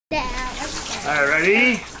Alright,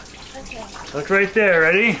 ready? Okay. Look right there,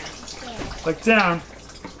 ready? Okay. Look down.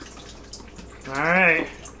 Alright.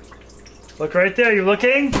 Look right there, you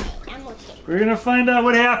looking? I'm looking. We're gonna find out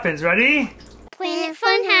what happens, ready? Planet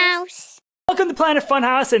Funhouse. Welcome to Planet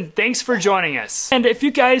Funhouse and thanks for joining us. And if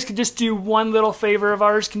you guys could just do one little favor of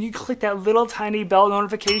ours, can you click that little tiny bell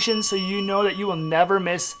notification so you know that you will never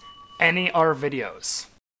miss any of our videos?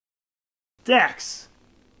 Dax,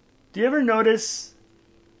 do you ever notice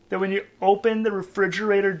that when you open the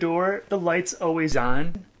refrigerator door, the light's always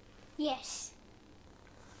on? Yes.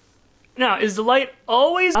 Now, is the light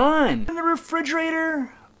always on in the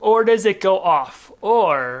refrigerator, or does it go off?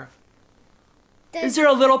 Or is there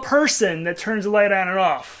a little person that turns the light on and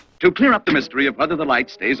off? To clear up the mystery of whether the light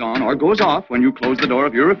stays on or goes off when you close the door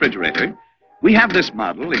of your refrigerator, we have this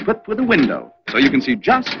model equipped with a window, so you can see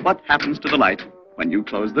just what happens to the light when you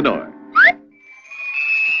close the door.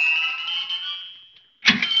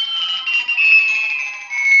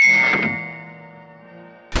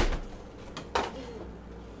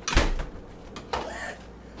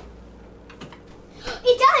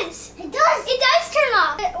 It does turn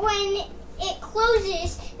off. When it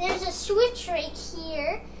closes, there's a switch right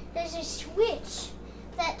here. There's a switch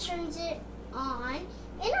that turns it on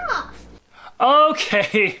and off.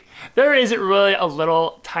 Okay, there isn't really a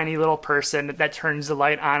little tiny little person that turns the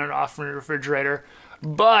light on and off from the refrigerator,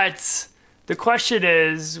 but the question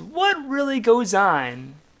is, what really goes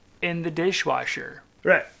on in the dishwasher?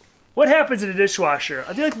 Right. What happens in the dishwasher?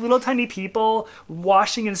 Are they like little tiny people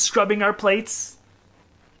washing and scrubbing our plates?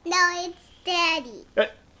 No, it's Daddy.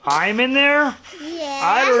 I'm in there? Yeah.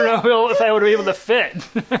 I don't know if I would be able to fit.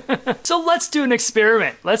 So let's do an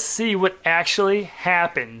experiment. Let's see what actually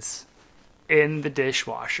happens in the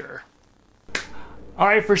dishwasher. All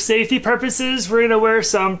right, for safety purposes, we're gonna wear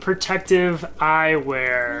some protective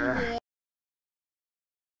eyewear.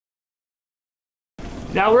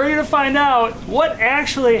 Now we're gonna find out what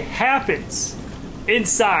actually happens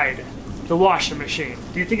inside the washing machine.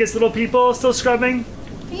 Do you think it's little people still scrubbing?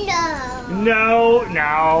 No.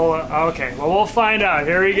 No. Okay, well, we'll find out.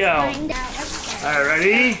 Here we go. All right,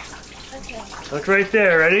 ready? Okay. Look right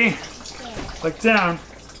there, ready? Okay. Look down.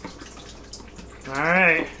 All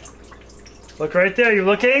right. Look right there, you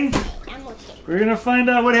looking? I'm looking. We're gonna find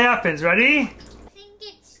out what happens. Ready? I think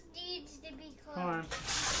it needs to be closed. Hold on.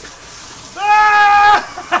 Ah!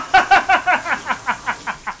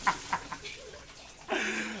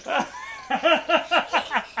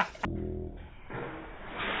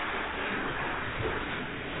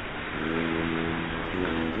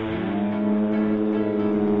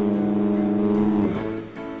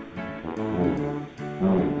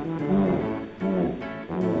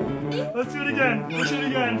 Let's do it again. Let's do it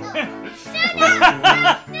again.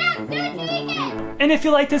 And if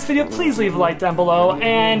you like this video, please leave a like down below.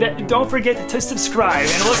 And don't forget to subscribe.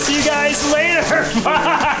 And we'll see you guys later.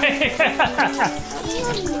 Bye.